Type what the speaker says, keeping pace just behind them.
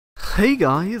Hey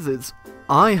guys, it's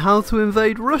How to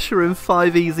Invade Russia in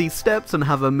 5 easy steps and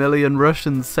have a million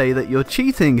Russians say that you're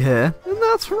cheating here. And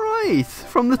that's right!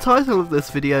 From the title of this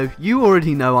video, you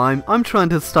already know I'm trying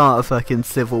to start a fucking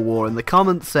civil war in the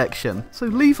comments section. So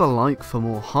leave a like for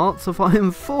more Hearts of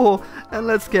Iron 4 and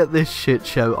let's get this shit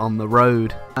show on the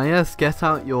road. Ah yes, get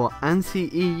out your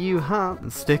anti-EU hat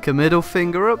and stick a middle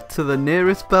finger up to the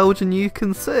nearest Belgian you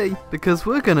can see, because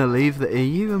we're gonna leave the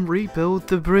EU and rebuild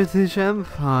the British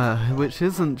Empire, which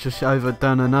isn't just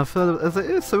overdone enough as it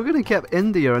is, so we're gonna get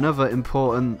India and other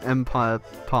important empire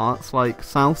parts like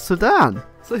South Sudan.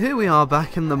 So here we are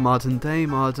back in the modern day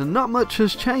mod, and not much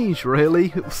has changed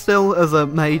really. Still, as a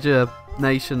major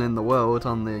nation in the world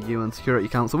on the UN Security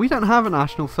Council, we don't have a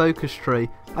national focus tree.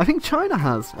 I think China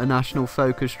has a national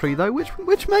focus tree though,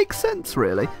 which makes sense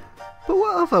really. But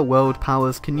what other world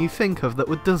powers can you think of that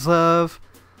would deserve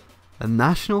a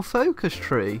national focus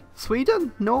tree?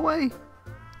 Sweden? Norway?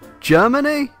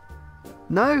 Germany?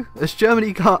 No? Has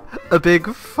Germany got a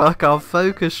big fuck off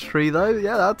focus tree though?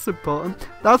 Yeah, that's important.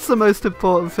 That's the most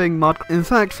important thing, mod. In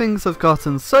fact, things have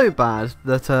gotten so bad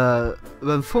that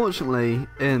unfortunately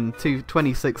in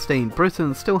 2016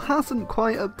 Britain still hasn't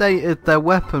quite updated their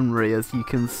weaponry, as you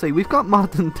can see. We've got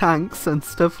modern tanks and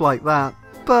stuff like that,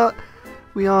 but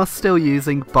we are still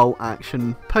using bolt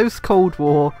action post-Cold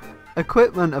War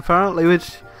equipment apparently,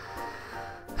 which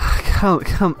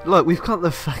look, we've got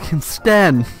the fucking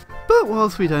Sten. But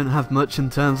whilst we don't have much in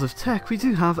terms of tech, we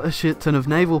do have a shit ton of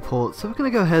naval ports, so we're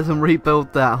going to go ahead and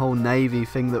rebuild that whole navy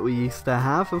thing that we used to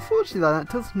have. Unfortunately that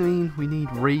does mean we need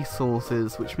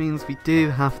resources, which means we do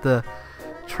have to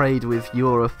trade with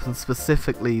Europe, and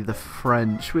specifically the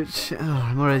French, which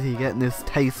I'm already getting this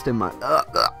taste in my...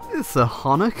 It's a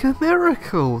Hanukkah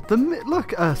miracle!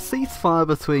 Look, a ceasefire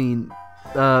between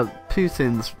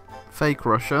Putin's fake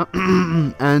Russia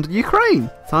and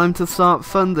Ukraine. Time to start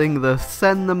funding the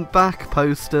send them back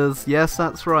posters. Yes,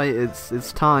 that's right,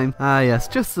 it's time. Ah yes,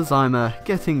 just as I'm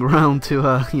getting round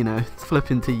to you know,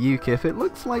 flipping to UKIP, it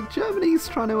looks like Germany's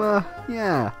trying to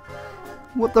yeah.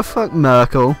 What the fuck,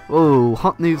 Merkel? Oh,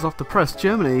 hot news off the press.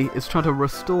 Germany is trying to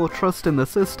restore trust in the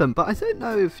system, but I don't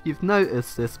know if you've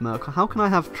noticed this, Merkel. How can I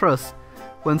have trust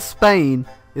when Spain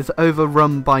is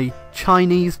overrun by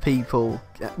Chinese people?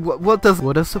 What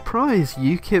a surprise!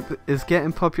 UKIP is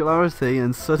getting popularity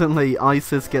and suddenly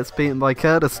ISIS gets beaten by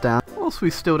Kurdistan. Whilst we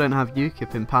still don't have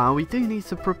UKIP in power, we do need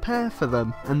to prepare for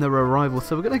them and their arrival,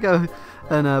 so we're going to go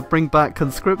and bring back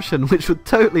conscription, which would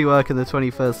totally work in the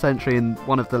 21st century in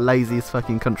one of the laziest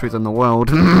fucking countries in the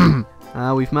world.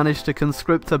 We've managed to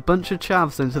conscript a bunch of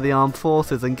chavs into the armed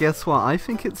forces, and guess what? I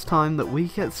think it's time that we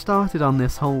get started on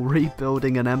this whole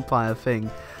rebuilding an empire thing.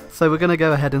 So we're going to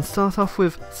go ahead and start off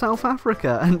with South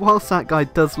Africa, and whilst that guy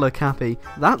does look happy,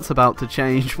 that's about to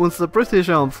change once the British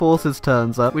Armed Forces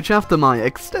turns up, which after my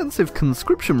extensive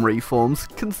conscription reforms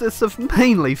consists of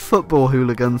mainly football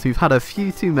hooligans who've had a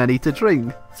few too many to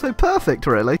drink. So perfect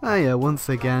really. Ah yeah, once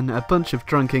again, a bunch of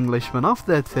drunk Englishmen off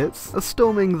their tits are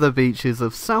storming the beaches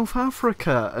of South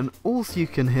Africa, and all you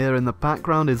can hear in the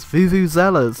background is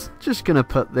vuvuzelas. Just gonna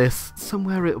put this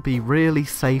somewhere it'll be really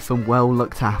safe and well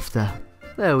looked after.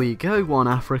 There we go, one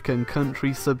African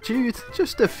country subdued.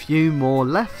 Just a few more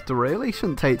left really,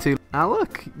 shouldn't take too long. Now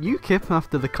look, UKIP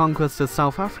after the conquest of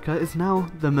South Africa is now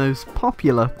the most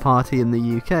popular party in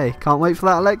the UK. Can't wait for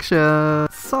that election.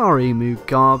 Sorry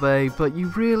Mugabe, but you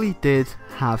really did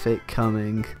have it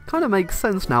coming. Kinda makes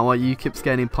sense now why UKIP's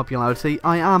gaining popularity.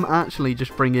 I am actually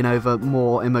just bringing over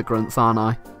more immigrants, aren't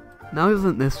I? Now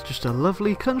isn't this just a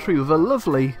lovely country with a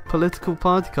lovely political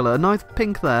party colour? A nice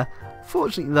pink there.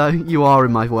 Fortunately though, you are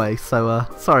in my way, so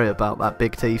sorry about that,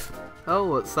 big teeth. Oh,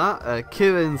 what's that? A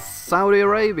queue in Saudi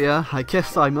Arabia? I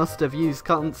guess I must have used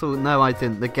console. No, I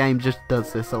didn't. The game just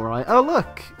does this, alright. Oh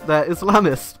look, they're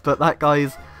Islamists, but that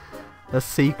guy's a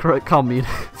secret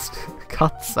communist.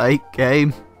 God's sake,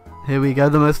 game. Here we go,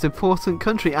 the most important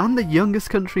country and the youngest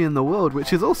country in the world,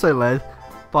 which is also led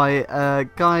by a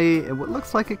guy in what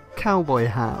looks like a cowboy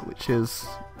hat, which is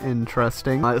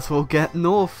interesting. Might as well get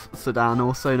North Sudan,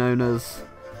 also known as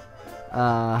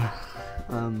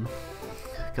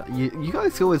you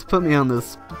guys always put me on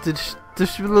this.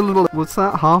 Was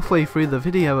that halfway through the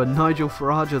video and Nigel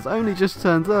Farage has only just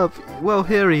turned up? Well,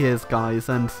 here he is guys,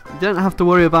 and you don't have to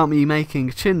worry about me making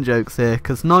chin jokes here,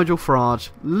 because Nigel Farage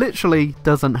literally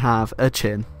doesn't have a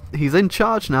chin. He's in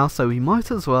charge now, so we might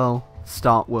as well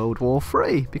start World War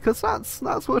III, because that's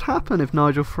what would happen if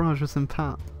Nigel Farage was in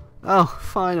power. Oh,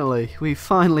 finally,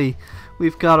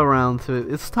 we've got around to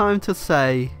it. It's time to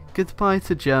say goodbye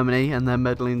to Germany and their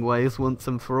meddling ways once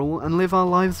and for all, and live our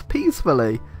lives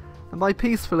peacefully. And by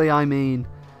peacefully I mean,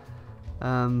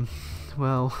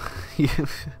 well,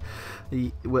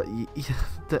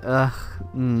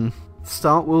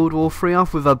 start World War III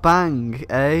off with a bang,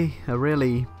 eh? A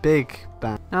really big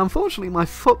bang. Now, unfortunately, my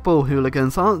football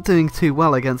hooligans aren't doing too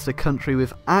well against a country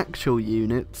with actual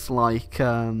units like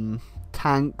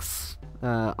tanks,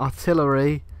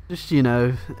 artillery, just, you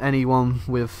know, anyone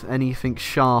with anything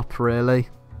sharp, really.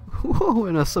 Whoa,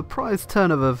 in a surprise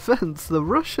turn of events, the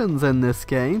Russians in this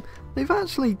game, they've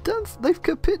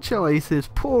capitulated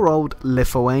poor old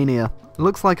Lithuania.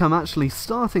 Looks like I'm actually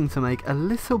starting to make a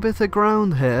little bit of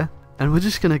ground here, and we're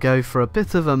just going to go for a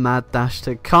bit of a mad dash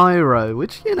to Cairo,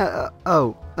 which, you know,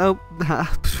 how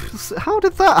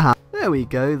did that happen? There we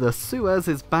go, the Suez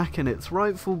is back in its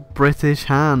rightful British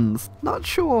hands. Not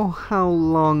sure how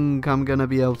long I'm going to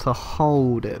be able to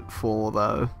hold it for,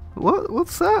 though.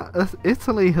 What's that?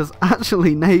 Italy has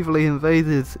actually navally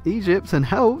invaded Egypt and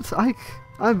helped.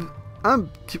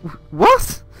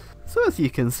 What? So as you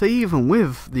can see, even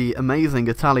with the amazing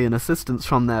Italian assistance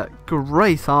from their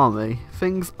great army,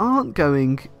 things aren't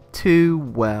going too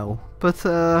well. But,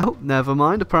 oh, never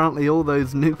mind, apparently all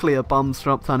those nuclear bombs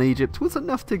dropped on Egypt was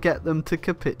enough to get them to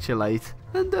capitulate.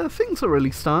 And things are really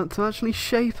starting to actually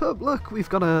shape up. Look, we've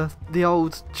got the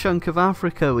old chunk of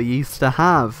Africa we used to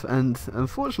have, and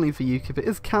unfortunately for UKIP it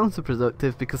is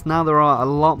counterproductive because now there are a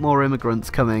lot more immigrants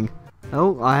coming.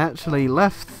 Oh, I actually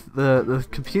left the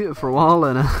computer for a while,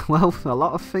 and well, a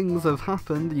lot of things have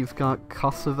happened. You've got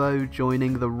Kosovo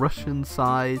joining the Russian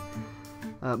side.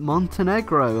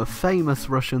 Montenegro, a famous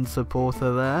Russian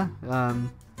supporter there.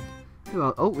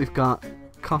 Oh, we've got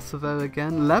Kosovo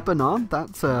again. Lebanon,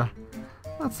 that's a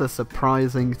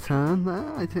surprising turn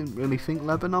there. I didn't really think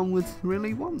Lebanon would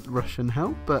really want Russian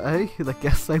help, but hey, I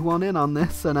guess they want in on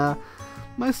this. And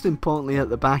most importantly at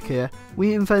the back here,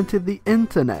 we invented the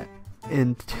internet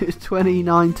in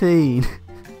 2019.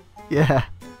 Yeah.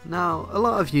 Now, a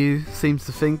lot of you seem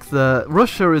to think that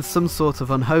Russia is some sort of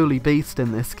unholy beast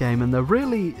in this game, and they're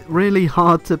really, really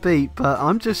hard to beat, but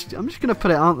I'm just going to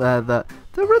put it out there that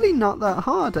they're really not that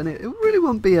hard, and it really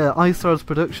wouldn't be a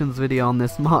iSorrowProductions video on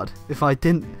this mod if I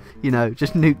didn't, you know,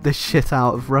 just nuke the shit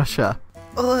out of Russia.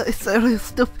 Oh, it's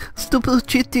stop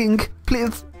cheating,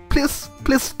 please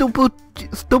stop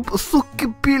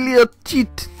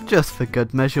cheat. Just for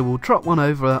good measure, we'll drop one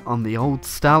over on the old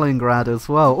Stalingrad as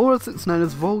well, or as it's known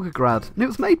as Volgograd, and it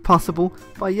was made possible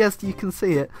by, yes, you can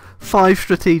see it, 5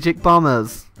 strategic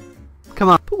bombers. Come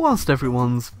on. But whilst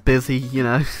everyone's busy, you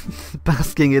know,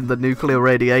 basking in the nuclear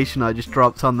radiation I just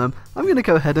dropped on them, I'm going to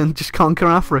go ahead and just conquer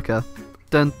Africa.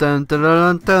 Dun dun dun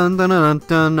dun dun dun dun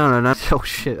dun dun dun. Oh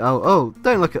shit, oh,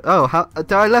 don't look at, oh, how,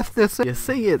 did I left this? You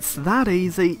see, it's that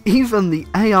easy. Even the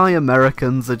AI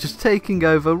Americans are just taking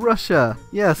over Russia.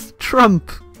 Yes,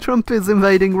 Trump is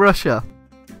invading Russia.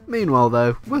 Meanwhile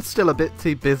though, we're still a bit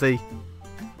too busy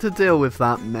to deal with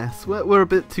that mess. We're a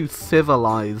bit too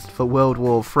civilized for World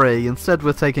War III. Instead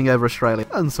we're taking over Australia.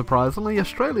 Unsurprisingly,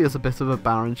 Australia's a bit of a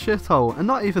barren shithole, and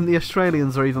not even the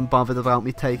Australians are even bothered about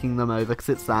me taking them over because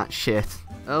it's that shit.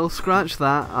 Oh, scratch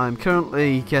that. I'm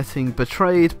currently getting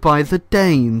betrayed by the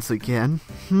Danes again.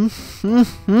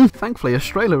 Thankfully,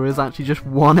 Australia is actually just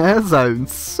one air zone,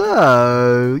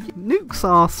 so nukes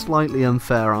are slightly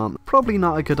unfair, aren't they? Probably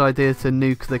not a good idea to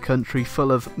nuke the country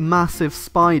full of massive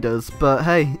spiders, but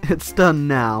hey, it's done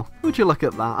now. Would you look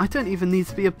at that? I don't even need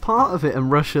to be a part of it and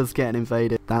Russia's getting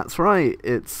invaded. That's right,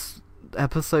 it's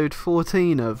episode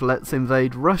 14 of Let's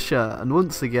Invade Russia, and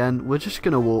once again we're just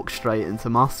gonna walk straight into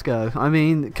Moscow. I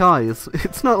mean, guys,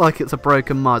 it's not like it's a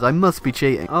broken mod, I must be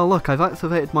cheating. Oh look, I've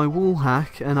activated my wall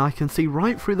hack and I can see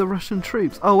right through the Russian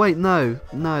troops. Oh wait, no,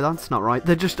 that's not right.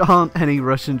 There just aren't any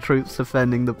Russian troops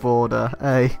defending the border,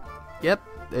 eh? Yep,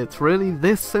 it's really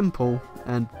this simple,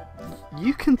 and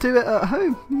you can do it at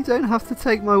home. You don't have to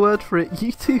take my word for it.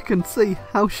 You too can see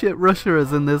how shit Russia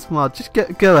is in this mod. Just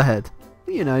go ahead.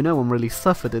 You know, no one really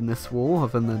suffered in this war,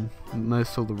 other than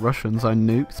most of the Russians I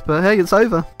nuked. But hey, it's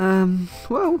over.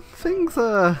 Well, things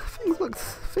are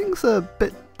a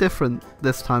bit different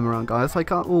this time around, guys. I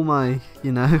got all my,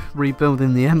 you know,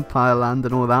 rebuilding the Empire land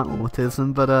and all that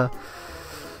autism, but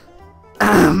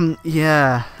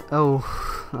yeah.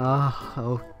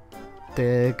 Oh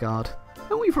dear God.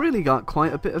 And we've really got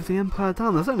quite a bit of the Empire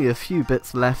down. There's only a few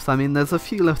bits left. I mean, there's a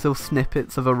few little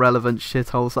snippets of irrelevant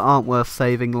shitholes that aren't worth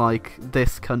saving, like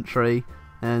this country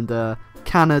and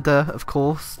Canada, of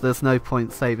course. There's no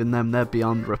point saving them, they're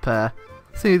beyond repair.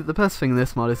 See, the best thing in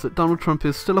this mod is that Donald Trump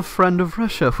is still a friend of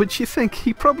Russia, which you think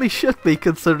he probably should be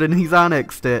considering he's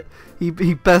annexed it. He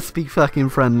best be fucking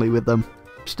friendly with them.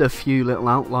 Just a few little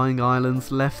outlying islands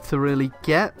left to really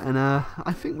get, and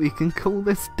I think we can call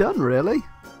this done, really.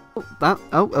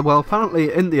 Well,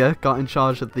 apparently India got in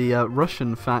charge of the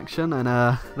Russian faction, and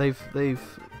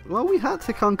well, we had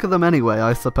to conquer them anyway,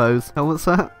 I suppose. And what's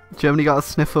that? Germany got a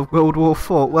sniff of World War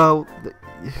IV. Well,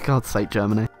 God's sake,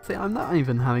 Germany. See, I'm not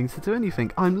even having to do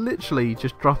anything. I'm literally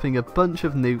just dropping a bunch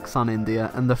of nukes on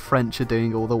India, and the French are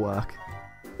doing all the work.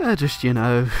 They're just, you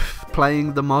know,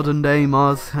 playing the modern day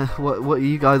mod. What are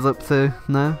you guys up to?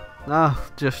 No?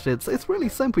 It's really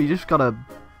simple. You just gotta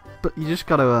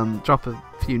drop a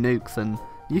few nukes and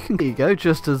you can go,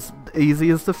 just as easy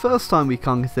as the first time we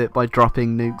conquered it by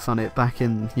dropping nukes on it back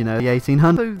in, you know, the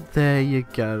 1800s. So there you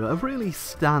go, a really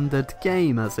standard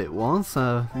game as it was.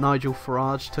 Nigel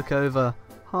Farage took over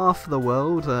half the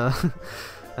world,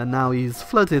 and now he's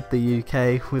flooded the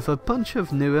UK with a bunch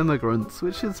of new immigrants,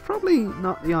 which is probably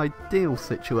not the ideal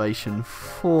situation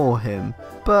for him.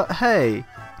 But hey,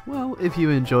 well, if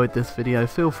you enjoyed this video,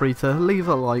 feel free to leave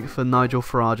a like for Nigel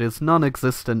Farage's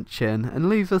non-existent chin, and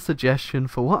leave a suggestion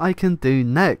for what I can do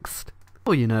next.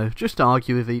 Or, you know, just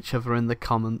argue with each other in the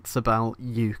comments about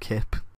UKIP.